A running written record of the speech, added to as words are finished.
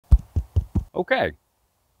Okay,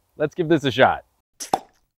 let's give this a shot.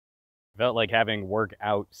 Felt like having work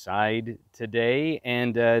outside today,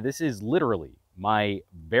 and this is literally my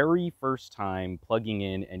very first time plugging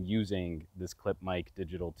in and using this ClipMic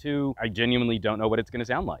Digital 2. I genuinely don't know what it's going to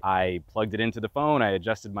sound like. I plugged it into the phone, I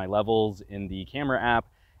adjusted my levels in the camera app,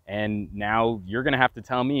 and now you're going to have to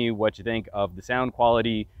tell me what you think of the sound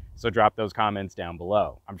quality. So drop those comments down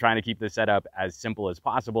below. I'm trying to keep this setup as simple as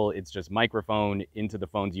possible. It's just microphone into the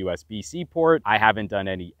phone's USB-C port. I haven't done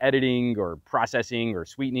any editing or processing or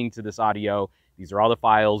sweetening to this audio. These are all the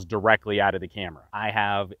files directly out of the camera. I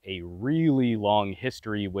have a really long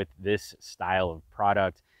history with this style of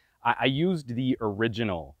product. I used the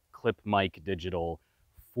original ClipMic Digital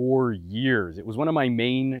for years. It was one of my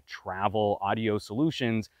main travel audio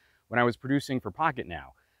solutions when I was producing for Pocket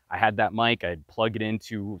Now. I had that mic, I'd plug it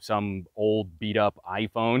into some old beat up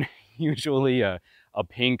iPhone, usually a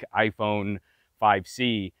pink iPhone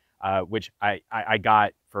 5C, which I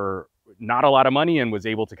got for not a lot of money and was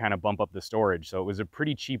able to kind of bump up the storage. So it was a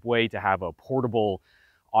pretty cheap way to have a portable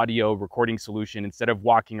audio recording solution instead of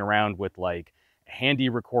walking around with like a handy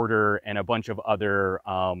recorder and a bunch of other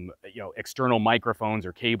external microphones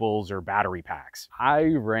or cables or battery packs. I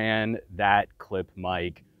ran that clip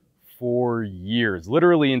mic for years,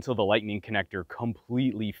 literally until the lightning connector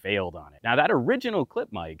completely failed on it. Now that original clip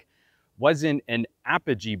mic wasn't an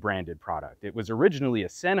Apogee branded product. It was originally a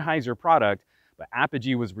Sennheiser product, but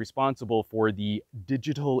Apogee was responsible for the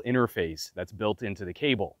digital interface that's built into the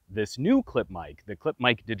cable. This new clip mic, the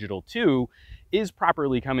ClipMic Digital 2, is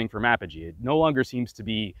properly coming from Apogee. It no longer seems to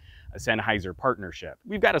be a Sennheiser partnership.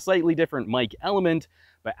 We've got a slightly different mic element,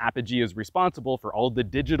 but Apogee is responsible for all the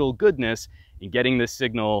digital goodness in getting this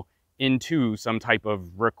signal into some type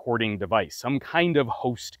of recording device, some kind of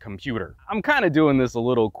host computer. I'm kind of doing this a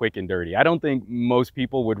little quick and dirty. I don't think most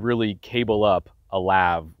people would really cable up a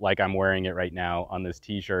lav like I'm wearing it right now on this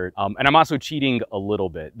t-shirt. And I'm also cheating a little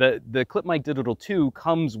bit. The ClipMic Digital 2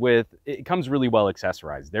 comes really well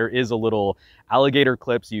accessorized. There is a little alligator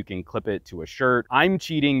clip so you can clip it to a shirt. I'm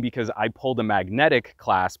cheating because I pulled a magnetic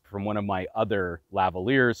clasp from one of my other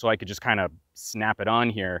lavaliers so I could just kind of snap it on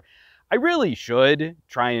here. I really should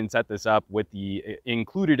try and set this up with the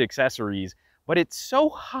included accessories, but it's so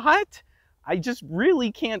hot. I just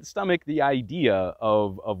really can't stomach the idea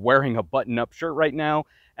of wearing a button-up shirt right now.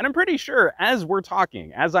 And I'm pretty sure as we're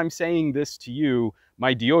talking, as I'm saying this to you,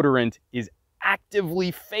 my deodorant is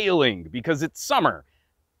actively failing because it's summer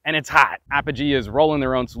and it's hot. Apogee is rolling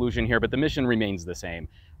their own solution here, but the mission remains the same.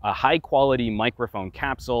 A high-quality microphone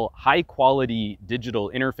capsule, high-quality digital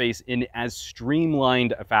interface in as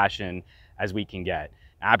streamlined a fashion as we can get.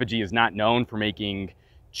 Apogee is not known for making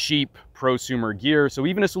cheap prosumer gear, so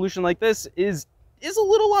even a solution like this is a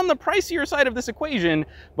little on the pricier side of this equation,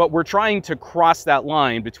 but we're trying to cross that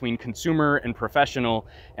line between consumer and professional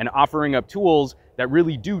and offering up tools that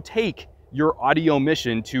really do take your audio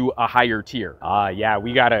mission to a higher tier. Yeah,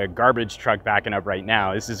 we got a garbage truck backing up right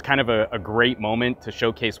now. This is kind of a great moment to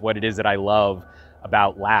showcase what it is that I love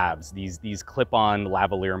about lavs, these clip-on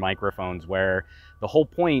lavalier microphones where the whole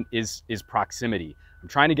point is proximity. I'm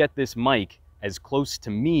trying to get this mic as close to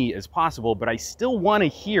me as possible, but I still want to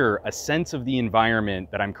hear a sense of the environment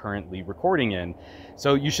that I'm currently recording in.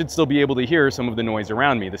 So you should still be able to hear some of the noise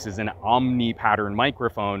around me. This is an omni-pattern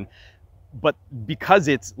microphone, but because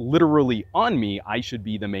it's literally on me, I should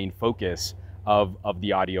be the main focus of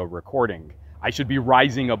the audio recording. I should be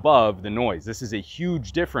rising above the noise. This is a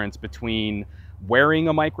huge difference between wearing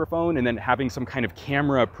a microphone and then having some kind of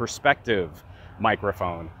camera perspective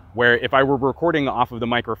microphone, where if I were recording off of the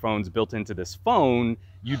microphones built into this phone,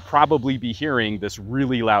 you'd probably be hearing this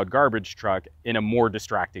really loud garbage truck in a more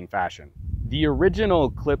distracting fashion. The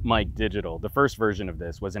original ClipMic Digital, the first version of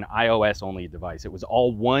this, was an iOS only device. It was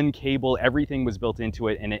all one cable, everything was built into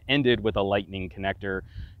it, and it ended with a lightning connector.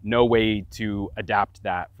 No way to adapt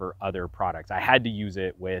that for other products. I had to use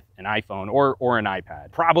it with an iPhone or an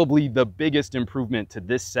iPad. Probably the biggest improvement to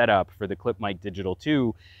this setup for the ClipMic Digital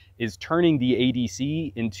 2 is turning the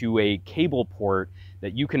ADC into a cable port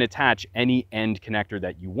that you can attach any end connector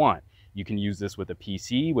that you want. You can use this with a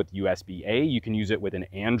PC with USB-A. You can use it with an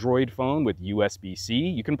Android phone with USB-C.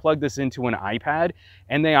 You can plug this into an iPad,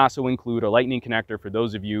 and they also include a lightning connector for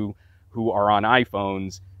those of you who are on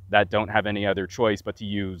iPhones that don't have any other choice but to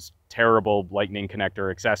use terrible lightning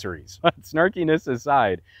connector accessories. But snarkiness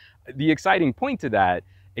aside, the exciting point to that,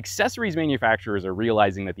 accessories manufacturers are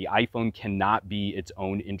realizing that the iPhone cannot be its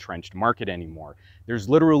own entrenched market anymore. There's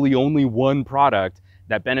literally only one product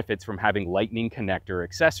that benefits from having lightning connector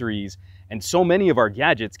accessories, and so many of our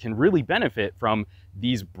gadgets can really benefit from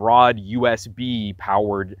these broad USB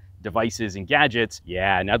powered devices and gadgets.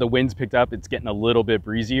 Yeah, now the wind's picked up, it's getting a little bit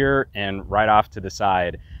breezier, and right off to the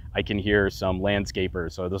side, I can hear some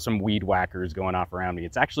landscapers. So there's some weed whackers going off around me.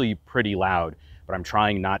 It's actually pretty loud, but I'm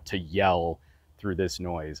trying not to yell through this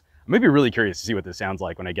noise. I'm maybe really curious to see what this sounds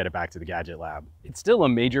like when I get it back to the gadget lab. It's still a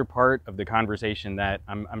major part of the conversation that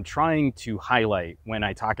I'm trying to highlight when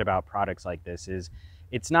I talk about products like this is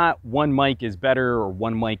it's not one mic is better or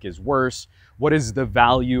one mic is worse. What is the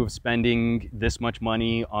value of spending this much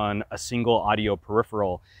money on a single audio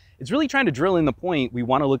peripheral? It's really trying to drill in the point. We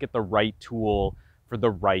want to look at the right tool for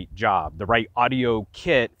the right job, the right audio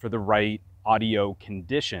kit for the right audio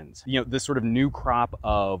conditions. You know, this sort of new crop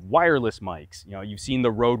of wireless mics, you know, you've seen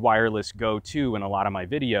the Rode Wireless Go 2 in a lot of my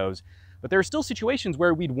videos, but there are still situations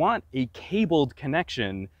where we'd want a cabled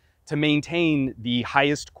connection to maintain the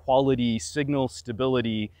highest quality signal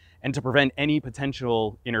stability and to prevent any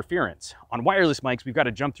potential interference. On wireless mics, we've got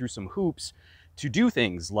to jump through some hoops to do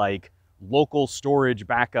things like local storage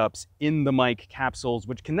backups in the mic capsules,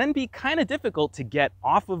 which can then be kind of difficult to get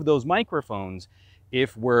off of those microphones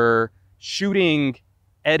if we're shooting,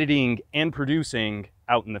 editing, and producing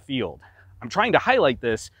out in the field. I'm trying to highlight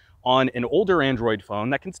this on an older Android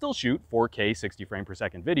phone that can still shoot 4K 60 frame per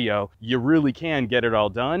second video. You really can get it all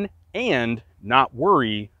done and not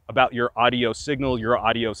worry about your audio signal, your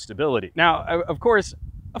audio stability. Now, of course,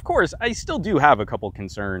 I still do have a couple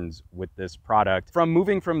concerns with this product. From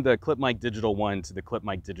moving from the ClipMic Digital 1 to the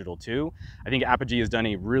ClipMic Digital 2, I think Apogee has done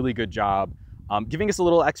a really good job giving us a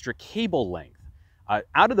little extra cable length.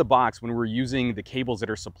 Out of the box, when we're using the cables that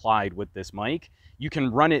are supplied with this mic, you can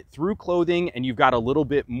run it through clothing and you've got a little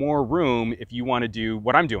bit more room if you want to do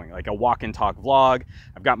what I'm doing, like a walk and talk vlog.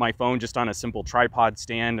 I've got my phone just on a simple tripod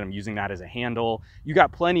stand and I'm using that as a handle. You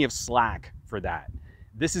got plenty of slack for that.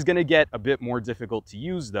 This is going to get a bit more difficult to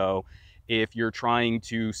use though if you're trying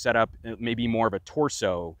to set up maybe more of a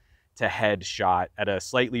torso to head shot at a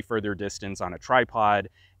slightly further distance on a tripod,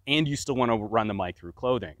 and you still want to run the mic through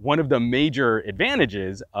clothing. One of the major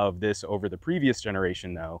advantages of this over the previous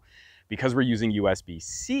generation though, because we're using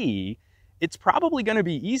USB-C, it's probably going to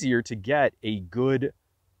be easier to get a good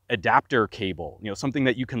adapter cable, you know, something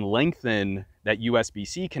that you can lengthen that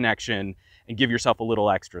USB-C connection and give yourself a little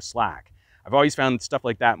extra slack. I've always found stuff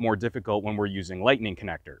like that more difficult when we're using lightning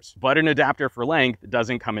connectors, but an adapter for length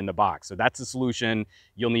doesn't come in the box. So that's a solution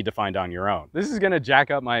you'll need to find on your own. This is gonna jack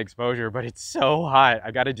up my exposure, but it's so hot. I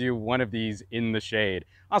gotta do one of these in the shade.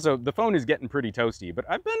 Also, the phone is getting pretty toasty, but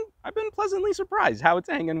I've been pleasantly surprised how it's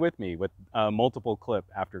hanging with me with multiple clip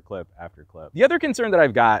after clip after clip. The other concern that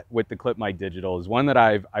I've got with the ClipMic Digital is one that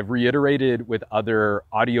I've reiterated with other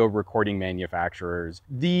audio recording manufacturers.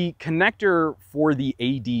 The connector for the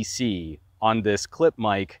ADC on this clip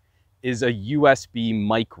mic is a USB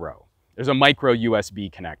micro. There's a micro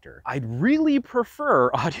USB connector. I'd really prefer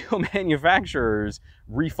audio manufacturers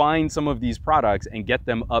refine some of these products and get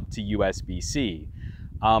them up to USB-C.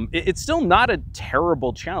 It's still not a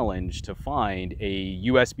terrible challenge to find a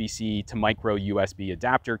USB-C to micro USB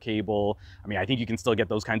adapter cable. I mean, I think you can still get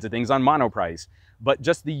those kinds of things on Monoprice, but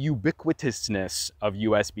just the ubiquitousness of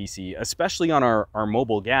USB-C, especially on our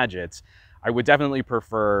mobile gadgets, I would definitely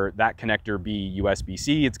prefer that connector be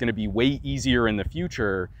USB-C. It's going to be way easier in the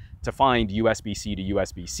future to find USB-C to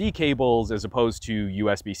USB-C cables as opposed to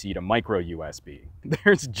USB-C to micro USB.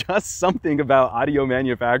 There's just something about audio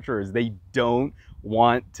manufacturers. They don't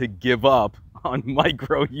want to give up on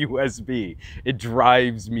micro USB. It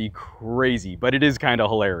drives me crazy, but it is kind of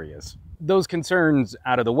hilarious. Those concerns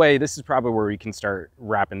out of the way, this is probably where we can start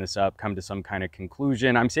wrapping this up, come to some kind of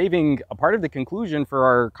conclusion. I'm saving a part of the conclusion for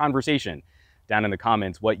our conversation down in the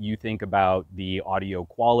comments, what you think about the audio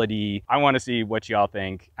quality. I want to see what y'all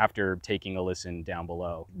think after taking a listen down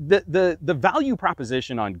below. The value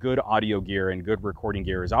proposition on good audio gear and good recording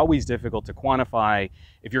gear is always difficult to quantify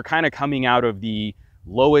if you're kind of coming out of the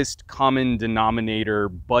lowest common denominator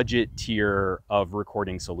budget tier of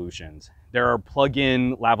recording solutions. There are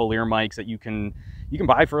plug-in lavalier mics that you can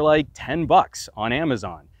buy for like 10 bucks on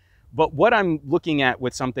Amazon. But what I'm looking at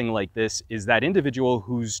with something like this is that individual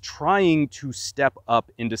who's trying to step up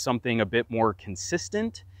into something a bit more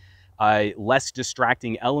consistent, less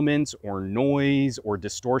distracting elements or noise or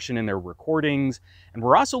distortion in their recordings. And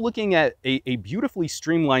we're also looking at a beautifully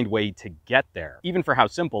streamlined way to get there. Even for how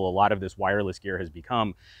simple a lot of this wireless gear has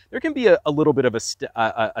become, there can be a little bit of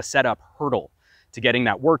a setup hurdle to getting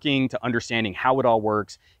that working, to understanding how it all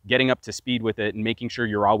works, getting up to speed with it, and making sure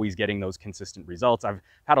you're always getting those consistent results. I've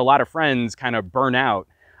had a lot of friends kind of burn out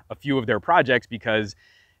a few of their projects because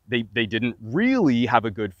they didn't really have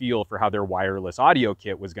a good feel for how their wireless audio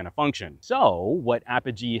kit was going to function. So what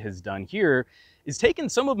Apogee has done here is taken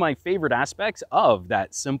some of my favorite aspects of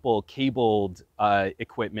that simple cabled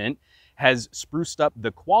equipment, has spruced up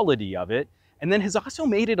the quality of it, and then has also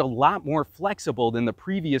made it a lot more flexible than the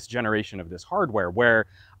previous generation of this hardware, where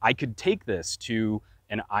I could take this to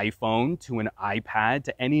an iPhone, to an iPad,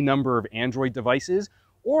 to any number of Android devices,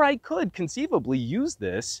 or I could conceivably use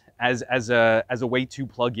this as a way to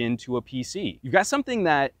plug into a PC. You've got something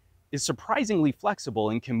that is surprisingly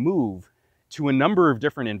flexible and can move to a number of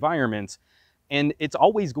different environments, and it's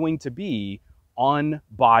always going to be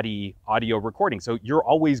on-body audio recording. So you're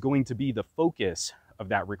always going to be the focus of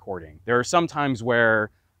that recording. There are some times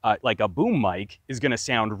where like a boom mic is going to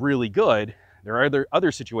sound really good. There are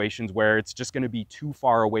other situations where it's just going to be too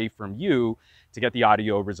far away from you to get the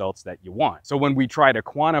audio results that you want. So when we try to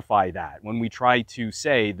quantify that, when we try to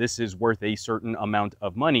say this is worth a certain amount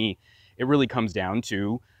of money, it really comes down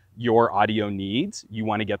to your audio needs. You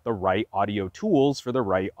want to get the right audio tools for the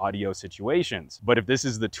right audio situations. But if this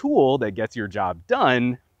is the tool that gets your job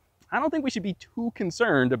done, I don't think we should be too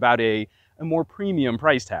concerned about a more premium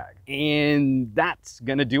price tag. And that's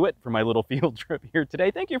gonna do it for my little field trip here today.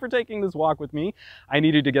 Thank you for taking this walk with me. I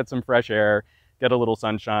needed to get some fresh air, get a little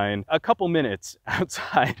sunshine, a couple minutes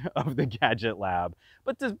outside of the gadget lab,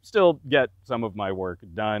 but to still get some of my work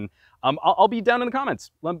done. I'll be down in the comments.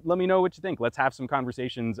 Let me know what you think. Let's have some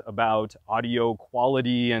conversations about audio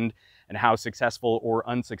quality and how successful or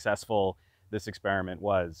unsuccessful this experiment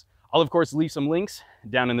was. I'll of course leave some links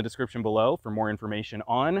down in the description below for more information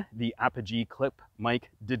on the Apogee ClipMic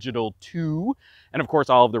Digital 2, and of course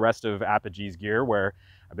all of the rest of Apogee's gear, where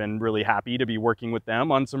I've been really happy to be working with them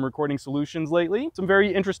on some recording solutions lately. Some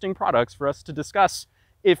very interesting products for us to discuss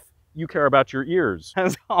if you care about your ears.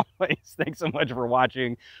 As always, thanks so much for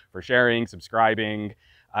watching, for sharing, subscribing,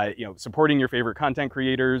 supporting your favorite content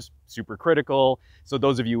creators, super critical. So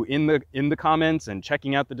those of you in the comments and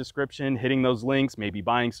checking out the description, hitting those links, maybe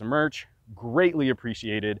buying some merch, greatly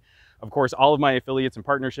appreciated. Of course, all of my affiliates and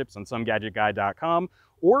partnerships on SomeGadgetGuy.com,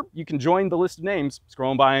 or you can join the list of names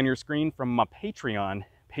scrolling by on your screen from my Patreon,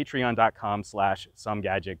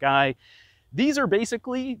 patreon.com/SomeGadgetGuy. These are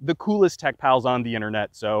basically the coolest tech pals on the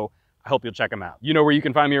internet, so I hope you'll check them out. You know where you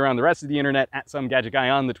can find me around the rest of the internet, at SomeGadgetGuy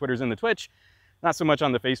on the Twitters and the Twitch. Not so much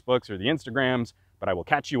on the Facebooks or the Instagrams, but I will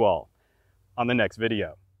catch you all on the next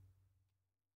video.